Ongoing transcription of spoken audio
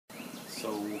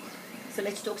So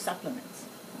let's talk supplements.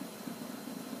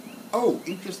 Oh,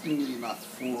 interestingly enough,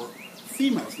 for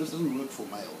females, this doesn't work for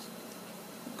males.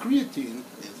 Creatine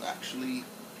has actually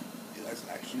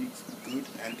good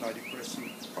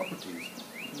antidepressant properties.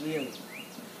 Really?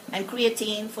 And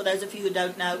creatine, for those of you who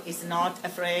don't know, is not a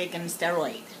freaking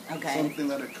steroid. Okay. Something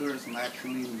that occurs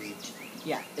naturally in meat.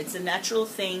 Yeah, it's a natural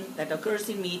thing that occurs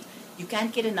in meat. You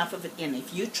can't get enough of it in.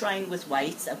 If you train with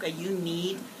weights, okay, you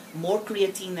need more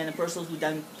creatine than a person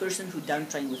who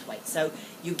don't train with weights. So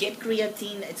you get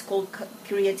creatine. It's called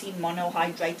creatine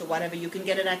monohydrate or whatever. You can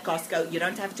get it at Costco. You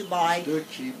don't have to buy. Dirt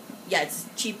cheap. Yeah, it's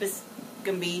cheap as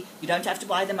can be. You don't have to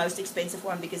buy the most expensive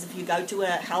one, because if you go to a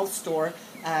health store,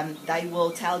 they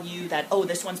will tell you that, oh,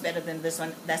 this one's better than this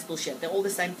one. That's bullshit. They're all the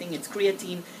same thing. It's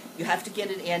creatine. You have to get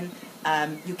it in.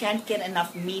 You can't get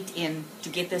enough meat in to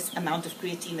get this amount of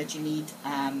creatine that you need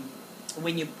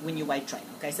when you weight train.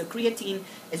 Okay, so creatine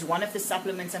is one of the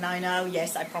supplements, and I know,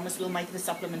 yes, I promise we'll make the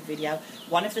supplement video.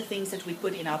 One of the things that we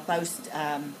put in our post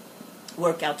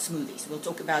workout smoothies. We'll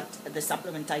talk about the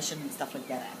supplementation and stuff like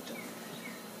that after.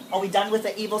 Are we done with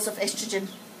the evils of estrogen?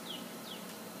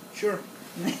 Sure.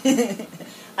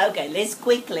 Okay, let's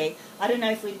quickly. I don't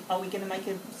know if are we going to make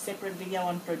a separate video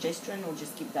on progesterone or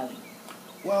just keep going?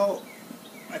 Well,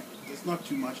 there's not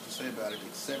too much to say about it,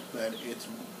 except that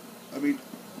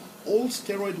all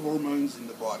steroid hormones in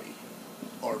the body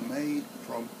are made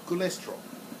from cholesterol.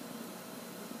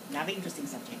 Another interesting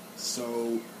subject.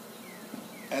 So,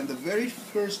 and the very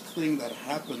first thing that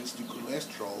happens to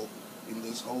cholesterol in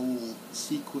this whole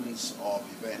sequence of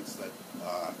events that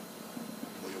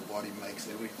where your body makes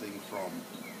everything from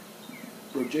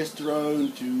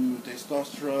progesterone to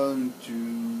testosterone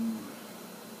to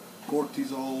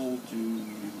cortisol to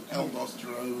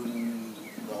aldosterone,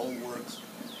 the whole works.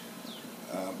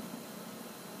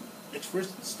 Its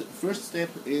first step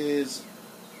is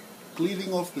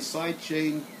cleaving off the side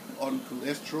chain on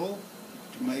cholesterol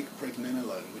to make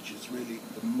pregnenolone, which is really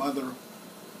the mother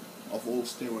of all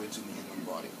steroids in the human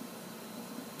body.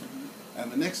 And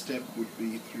the next step would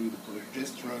be through the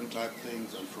progesterone type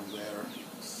things, and from there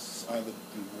it's either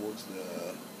towards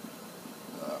the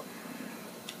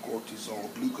cortisol,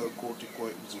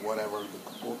 glucocorticoids, whatever,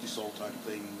 the cortisol type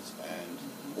things,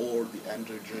 or the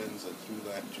androgens, and through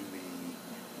that to the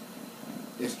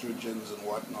estrogens and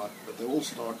whatnot. But they all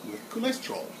start with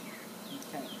cholesterol.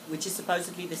 Okay. Which is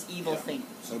supposedly this evil thing.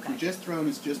 So okay. Progesterone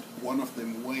is just one of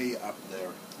them way up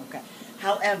there. Okay.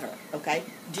 However, okay,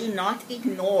 do not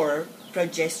ignore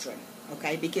progesterone.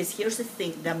 Okay, because here's the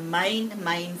thing, the main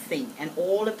thing, and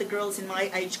all of the girls in my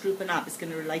age group and up is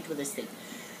going to relate with this thing.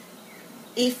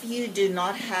 If you do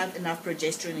not have enough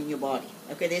progesterone in your body,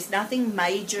 okay, there's nothing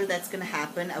major that's going to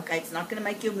happen, okay, it's not going to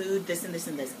make your mood this and this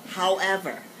and this.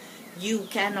 However, you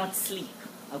cannot sleep,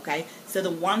 okay? So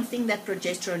the one thing that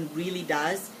progesterone really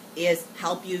does is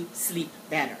help you sleep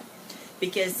better.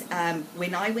 Because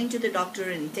when I went to the doctor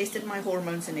and he tested my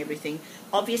hormones and everything,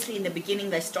 obviously in the beginning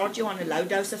they start you on a low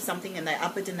dose of something and they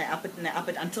up it and they up it and they up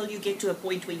it until you get to a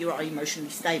point where you are emotionally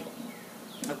stable,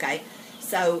 okay?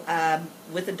 So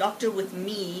with the doctor, with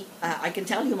me, I can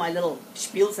tell you my little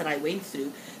spiels that I went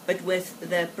through, but with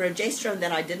the progesterone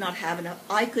that I did not have enough,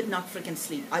 I could not freaking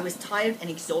sleep. I was tired and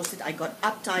exhausted. I got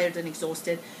up tired and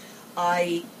exhausted.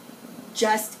 I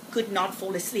just could not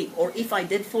fall asleep. Or if I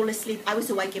did fall asleep, I was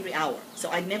awake every hour. So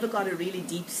I never got a really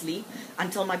deep sleep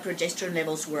until my progesterone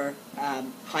levels were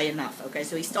high enough. Okay,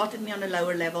 so he started me on a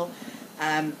lower level.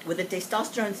 With the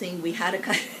testosterone thing, we had a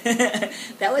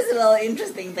that was a little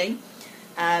interesting thing.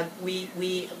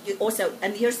 We also,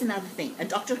 and here's another thing, a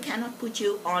doctor cannot put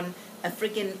you on a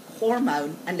freaking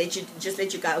hormone and let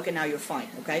you go, okay, now you're fine,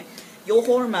 okay? Your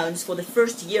hormones for the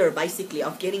first year, basically,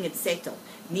 of getting it settled,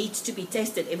 needs to be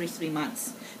tested every 3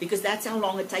 months, because that's how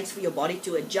long it takes for your body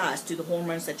to adjust to the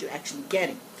hormones that you're actually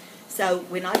getting. So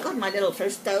when I got my little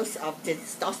first dose of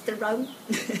testosterone,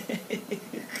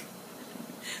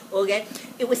 okay,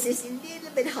 it was just a little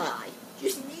bit high,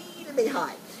 just a little bit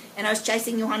high. And I was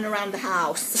chasing Johan around the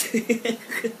house.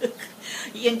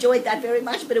 He enjoyed that very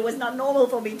much, but it was not normal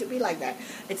for me to be like that.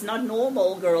 It's not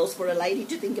normal, girls, for a lady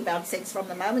to think about sex from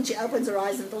the moment she opens her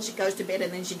eyes until she goes to bed,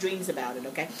 and then she dreams about it,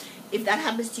 okay? If that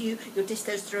happens to you, your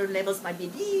testosterone levels might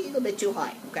be a little bit too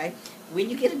high, okay? When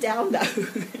you get it down, though,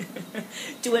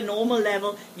 to a normal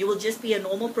level, you will just be a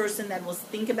normal person that will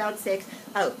think about sex.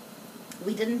 Oh,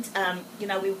 we didn't,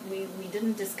 we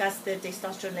didn't discuss the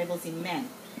testosterone levels in men.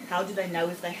 How do they know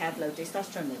if they have low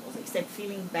testosterone levels, except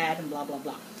feeling bad and blah, blah,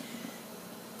 blah?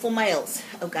 For males,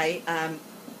 okay,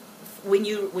 when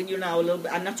you know a little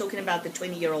bit, I'm not talking about the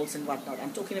 20-year-olds and whatnot.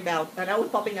 I'm talking about, and I was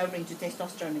popping over into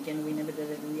testosterone again. We never did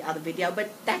it in the other video, but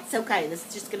that's okay. This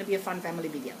is just going to be a fun family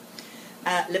video.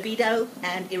 Libido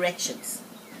and erections.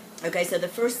 Okay, so the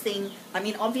first thing, I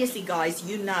mean, obviously, guys,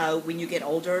 you know when you get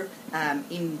older,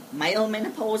 in male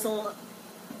menopausal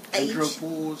age,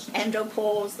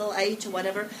 andropausal age, or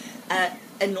whatever,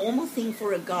 a normal thing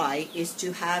for a guy is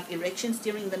to have erections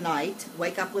during the night,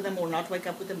 wake up with them or not wake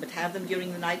up with them, but have them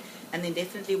during the night, and then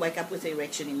definitely wake up with the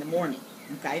erection in the morning,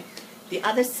 okay? The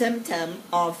other symptom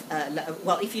of,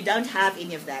 well, if you don't have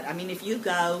any of that, I mean, if you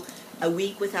go a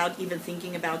week without even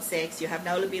thinking about sex, you have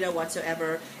no libido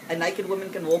whatsoever, a naked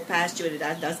woman can walk past you and it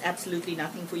does absolutely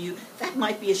nothing for you, that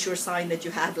might be a sure sign that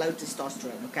you have low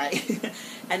testosterone, okay?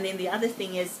 And then the other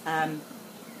thing is,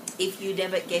 if you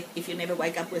never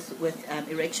wake up with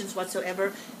erections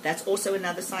whatsoever, that's also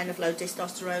another sign of low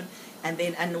testosterone. And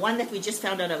then, and one that we just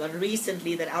found out about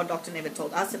recently that our doctor never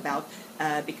told us about,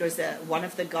 because one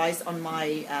of the guys on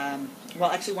my,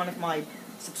 well, actually one of my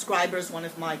subscribers, one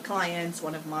of my clients,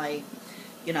 one of my,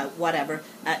 you know, whatever,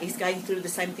 is going through the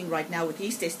same thing right now with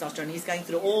his testosterone. He's going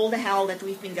through all the hell that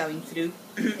we've been going through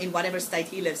in whatever state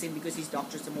he lives in, because his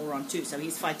doctor's a moron too. So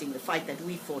he's fighting the fight that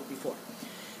we fought before.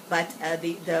 But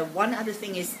the one other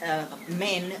thing is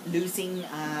men losing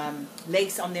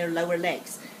legs on their lower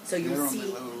legs. So you'll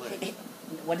see.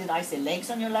 What did I say? Legs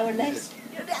on your lower legs?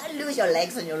 Yes. You lose your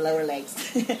legs on your lower legs.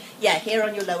 Yeah, hair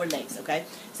on your lower legs, okay?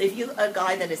 So if you're a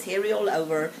guy that is hairy all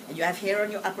over and you have hair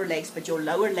on your upper legs, but your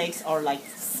lower legs are like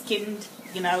skinned,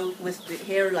 you know, with the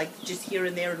hair like just here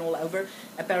and there and all over,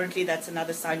 apparently that's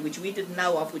another sign which we didn't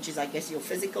know of, which is, I guess, your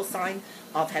physical sign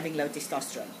of having low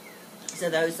testosterone. So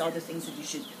those are the things that you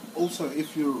should... Also,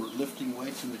 if you're lifting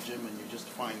weights in the gym and you just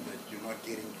find that you're not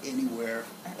getting anywhere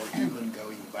or even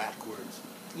going backwards.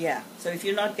 Yeah, so if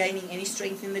you're not gaining any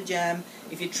strength in the gym,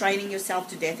 if you're training yourself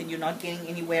to death and you're not getting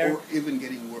anywhere... Or even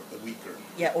getting weaker.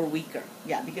 Yeah, or weaker.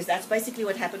 Yeah, because that's basically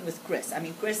what happened with Chris. I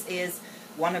mean, Chris is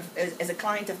is a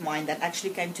client of mine that actually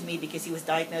came to me because he was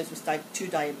diagnosed with type 2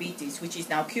 diabetes, which he's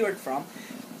now cured from.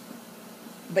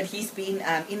 But he's been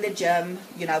in the gym,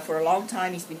 you know, for a long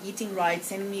time. He's been eating right,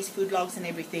 sending me his food logs and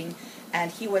everything, and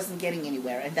he wasn't getting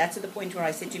anywhere. And that's at the point where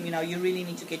I said to him, you know, you really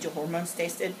need to get your hormones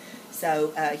tested.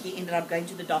 So he ended up going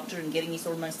to the doctor and getting his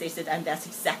hormones tested, and that's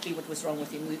exactly what was wrong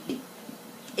with him.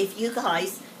 If you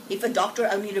guys, if a doctor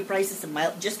only replaces a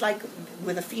male, just like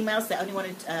with the females, they only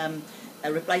want to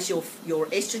replace your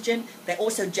estrogen, they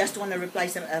also just want to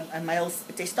replace a male's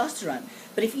testosterone.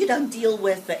 But if you don't deal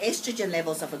with the estrogen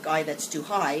levels of a guy that's too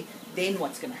high, then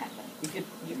what's going to happen? If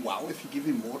you give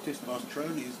him more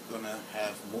testosterone, he's going to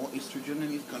have more estrogen and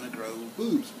he's going to grow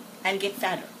boobs. And get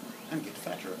fatter.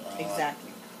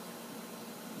 Exactly.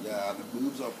 Yeah, the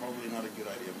boobs are probably not a good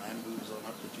idea. Man boobs are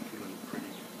not particularly pretty.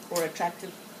 Or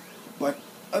attractive. But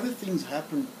other things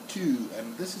happen too,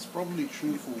 and this is probably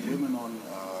true for women on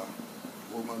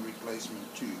hormone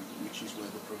replacement too, which is where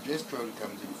the progesterone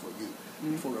comes in for you.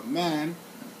 Mm-hmm. For a man,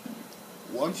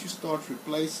 once you start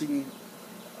replacing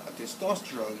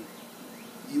testosterone,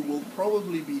 you will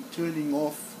probably be turning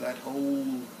off that whole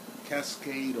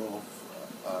cascade of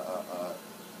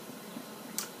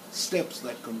steps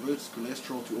that converts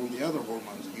cholesterol to all the other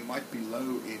hormones, and you might be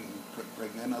low in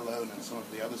pregnenolone and some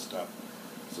of the other stuff.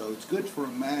 So it's good for a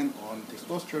man on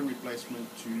testosterone replacement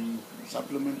to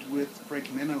supplement with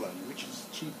pregnenolone, which is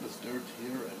cheap as dirt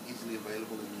here and easily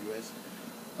available in the US.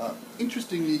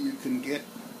 Interestingly, you can get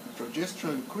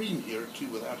progesterone cream here too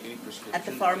without any prescription. At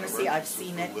the pharmacy, I've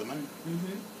seen it. Women.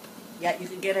 Mm-hmm. Yeah, you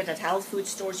can get it at health food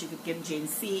stores. You could get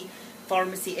GNC,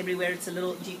 pharmacy, everywhere. It's a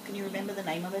little. Can you remember the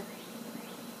name of it?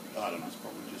 I don't know. It's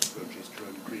probably just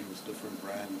progesterone cream. It's different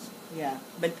brands. Yeah,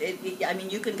 but I mean,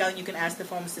 you can go and you can ask the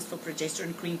pharmacist for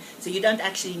progesterone cream. So you don't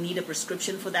actually need a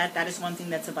prescription for that. That is one thing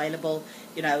that's available.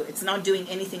 You know, it's not doing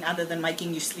anything other than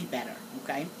making you sleep better.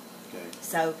 Okay. Okay.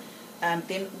 So.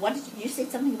 Then what did you said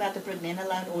something about the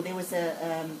pregnenolone, or there was a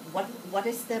what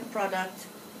is the product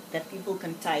that people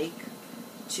can take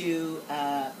to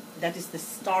that is the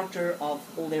starter of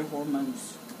all their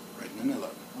hormones?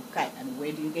 Pregnenolone. Okay, and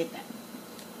where do you get that?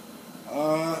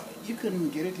 You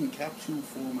can get it in capsule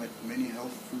form at many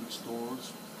health food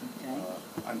stores. Okay.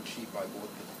 I'm cheap. I bought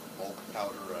the bulk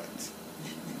powder at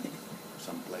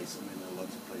some place. I mean, there are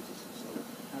lots of places. So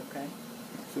okay.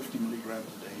 50 milligrams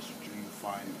a day should do you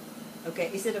fine.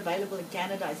 Okay, is it available in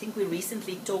Canada? I think we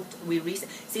recently talked.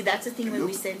 See, that's the thing when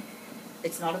we said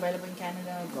it's not available in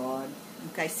Canada. Oh God.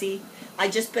 Okay, see, I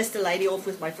just pissed a lady off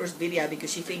with my first video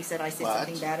because she thinks that I said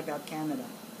something bad about Canada.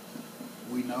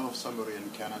 we know of somebody in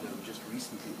Canada who just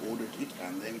recently ordered it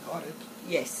and then got it.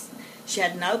 Yes. She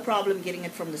had no problem getting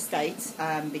it from the States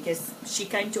because she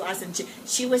came to us and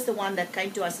she was the one that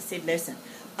came to us and said, listen,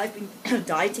 I've been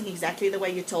dieting exactly the way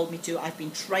you told me to. I've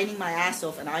been training my ass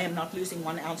off and I am not losing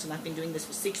 1 ounce, and I've been doing this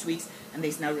for 6 weeks and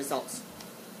there's no results.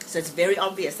 So it's very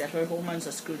obvious that her hormones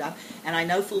are screwed up, and I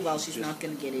know full well she's not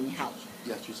going to get any help.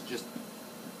 Yeah, she's just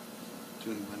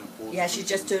turned menopausal. Yeah, she's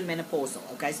just turned menopausal.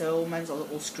 Okay, so her hormones are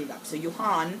all screwed up. So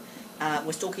Johan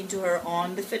was talking to her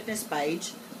on the fitness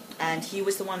page, and he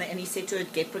was the one that, and he said to her,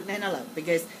 get pregnenolone,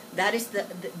 because that is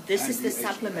this is the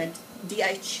supplement,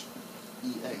 DHEA.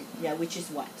 Yeah, which is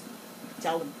what?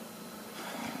 Tell them.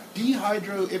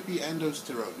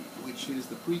 Dehydroepiandrosterone, which is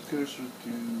the precursor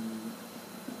to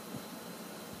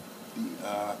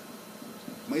the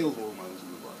male hormones in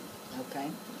the body.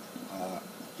 Okay.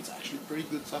 It's actually a pretty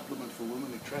good supplement for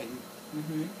women who train.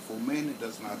 Mm-hmm. For men, it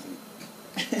does nothing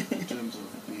in terms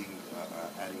of being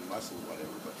adding muscle,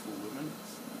 whatever. But for women,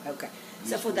 okay.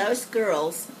 So for those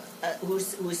girls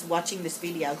who's watching this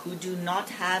video who do not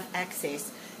have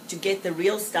access to get the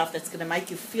real stuff that's going to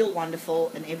make you feel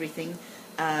wonderful and everything,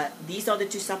 these are the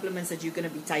two supplements that you're going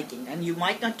to be taking. And you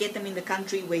might not get them in the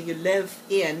country where you live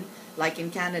in, like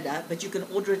in Canada, but you can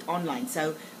order it online.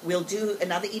 So we'll do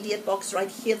another idiot box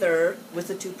right here with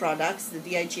the two products, the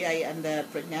DHEA and the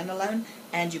pregnenolone,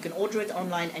 and you can order it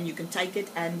online and you can take it.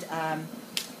 And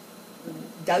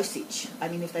dosage, I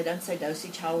mean, if they don't say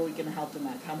dosage, how are we going to help them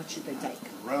out? How much should they take?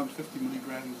 Around 50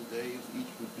 milligrams a day of each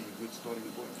would be a good starting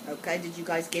point. Okay, did you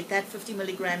guys get that? 50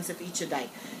 milligrams of each a day.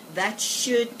 That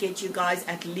should get you guys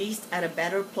at least at a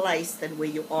better place than where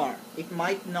you are. It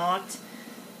might not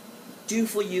do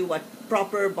for you what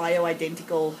proper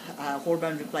bioidentical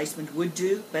hormone replacement would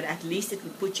do, but at least it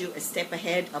would put you a step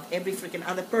ahead of every freaking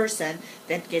other person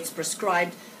that gets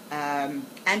prescribed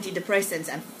antidepressants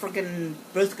and freaking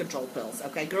birth control pills.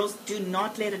 Okay, girls, do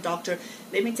not let a doctor,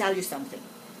 let me tell you something,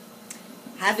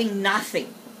 having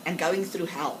nothing and going through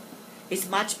hell is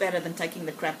much better than taking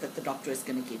the crap that the doctor is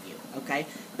going to give you. Okay,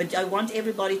 but I want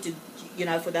everybody to, you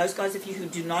know, for those guys of you who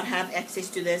do not have access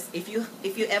to this, if you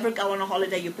ever go on a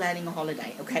holiday, you're planning a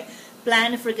holiday, okay,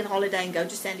 plan a freaking holiday and go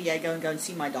to San Diego and go and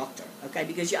see my doctor, okay,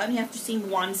 because you only have to see him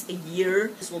once a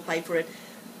year. This will pay for it.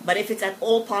 But if it's at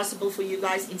all possible for you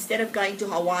guys, instead of going to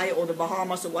Hawaii or the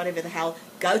Bahamas or whatever the hell,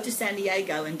 go to San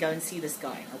Diego and go and see this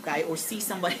guy, okay? Or see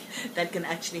somebody that can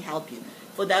actually help you.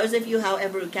 For those of you,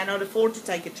 however, who cannot afford to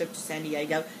take a trip to San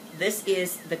Diego, this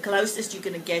is the closest you're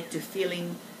going to get to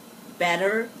feeling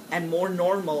better and more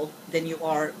normal than you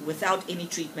are without any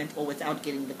treatment or without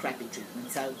getting the crappy treatment.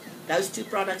 So those two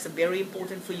products are very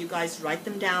important for you guys. Write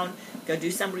them down. Go do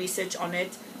some research on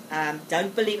it.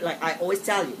 Don't believe, like I always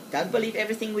tell you, don't believe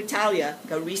everything we tell you.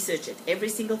 Go research it. Every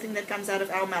single thing that comes out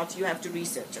of our mouth, you have to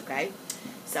research, okay?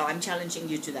 So I'm challenging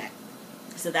you to that.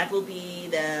 So that will be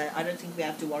I don't think we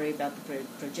have to worry about the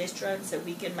progesterone, so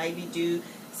we can maybe do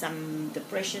some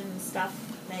depression stuff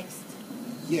next.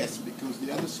 Yes, because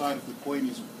the other side of the coin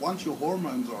is once your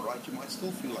hormones are right, you might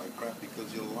still feel like crap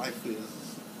because your life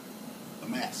is a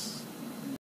mess.